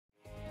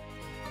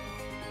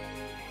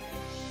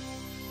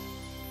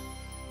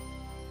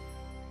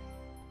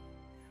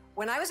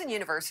When I was in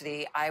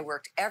university, I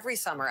worked every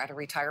summer at a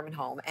retirement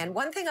home. And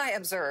one thing I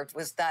observed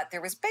was that there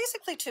was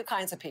basically two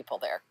kinds of people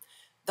there.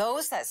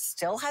 Those that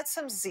still had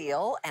some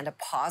zeal and a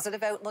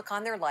positive outlook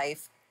on their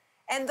life,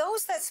 and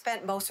those that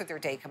spent most of their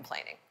day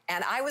complaining.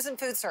 And I was in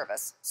food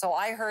service, so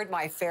I heard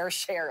my fair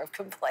share of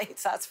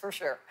complaints, that's for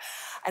sure.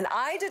 And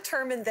I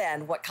determined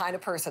then what kind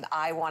of person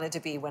I wanted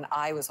to be when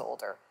I was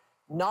older.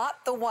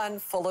 Not the one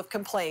full of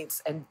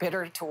complaints and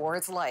bitter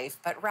towards life,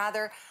 but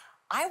rather,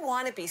 I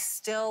want to be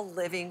still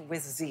living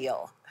with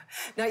zeal.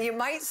 Now, you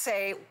might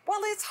say, well,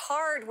 it's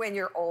hard when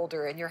you're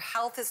older and your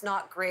health is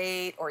not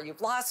great or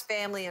you've lost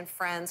family and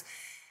friends.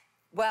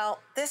 Well,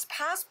 this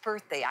past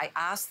birthday, I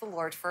asked the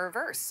Lord for a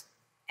verse,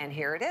 and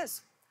here it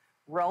is.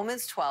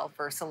 Romans 12,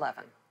 verse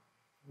 11.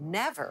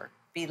 Never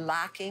be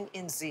lacking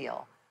in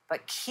zeal,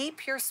 but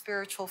keep your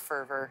spiritual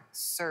fervor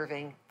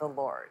serving the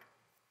Lord.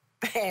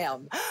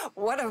 Bam!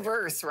 What a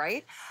verse,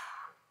 right?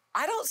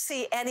 I don't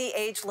see any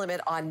age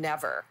limit on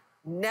never.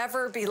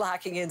 Never be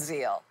lacking in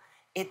zeal.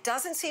 It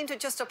doesn't seem to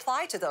just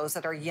apply to those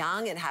that are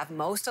young and have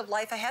most of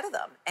life ahead of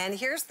them. And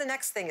here's the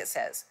next thing it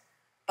says,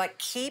 but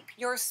keep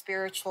your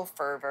spiritual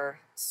fervor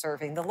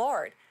serving the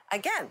Lord.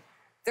 Again,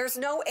 there's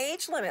no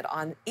age limit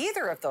on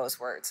either of those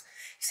words.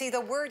 See,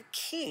 the word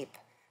keep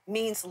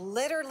means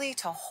literally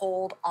to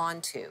hold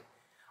on to.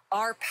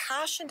 Our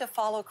passion to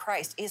follow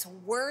Christ is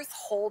worth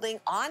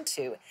holding on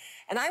to.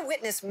 And I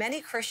witnessed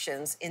many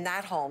Christians in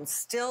that home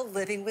still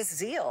living with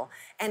zeal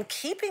and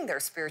keeping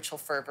their spiritual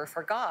fervor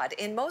for God.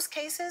 In most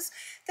cases,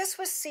 this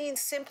was seen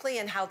simply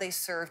in how they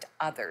served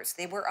others.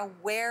 They were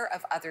aware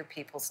of other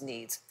people's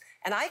needs.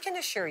 And I can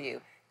assure you,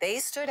 they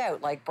stood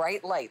out like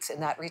bright lights in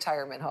that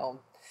retirement home.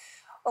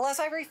 Well, as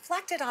I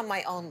reflected on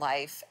my own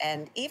life,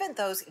 and even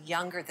those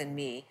younger than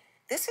me,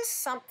 this is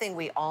something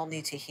we all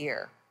need to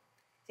hear.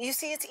 You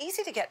see, it's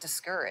easy to get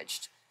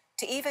discouraged,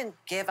 to even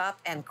give up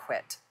and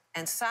quit.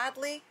 And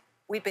sadly,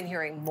 we've been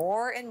hearing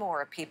more and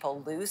more of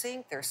people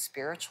losing their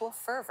spiritual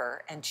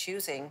fervor and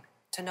choosing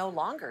to no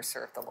longer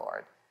serve the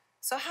Lord.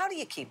 So how do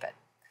you keep it?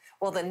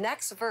 Well, the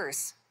next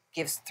verse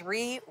gives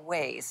 3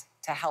 ways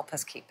to help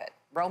us keep it.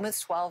 Romans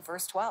 12,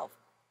 verse 12.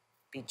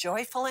 Be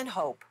joyful in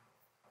hope,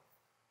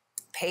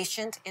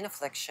 patient in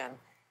affliction,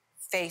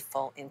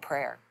 faithful in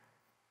prayer.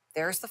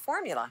 There's the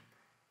formula.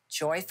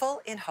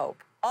 Joyful in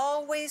hope.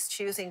 Always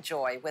choosing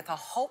joy with a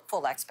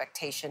hopeful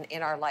expectation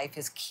in our life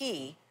is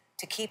key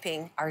to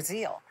keeping our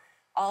zeal.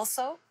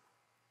 Also,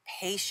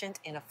 patient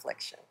in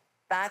affliction.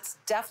 That's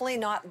definitely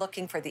not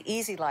looking for the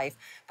easy life,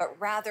 but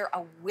rather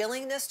a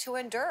willingness to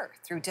endure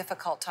through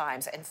difficult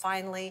times. And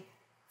finally,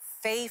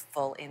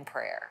 faithful in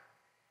prayer.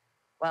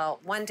 Well,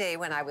 one day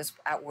when I was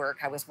at work,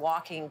 I was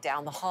walking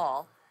down the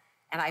hall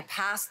and I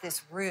passed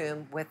this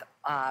room with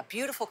a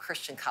beautiful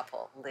Christian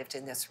couple who lived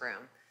in this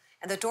room.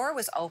 And the door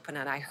was open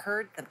and I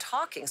heard them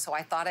talking, so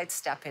I thought I'd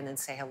step in and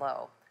say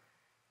hello.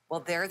 Well,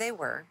 there they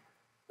were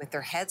with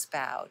their heads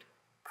bowed,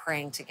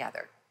 praying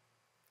together.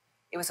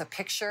 It was a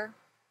picture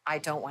I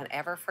don't want to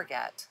ever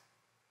forget.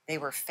 They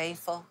were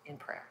faithful in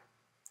prayer.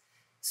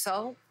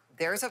 So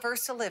there's a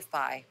verse to live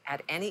by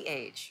at any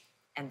age,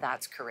 and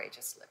that's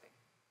courageous living.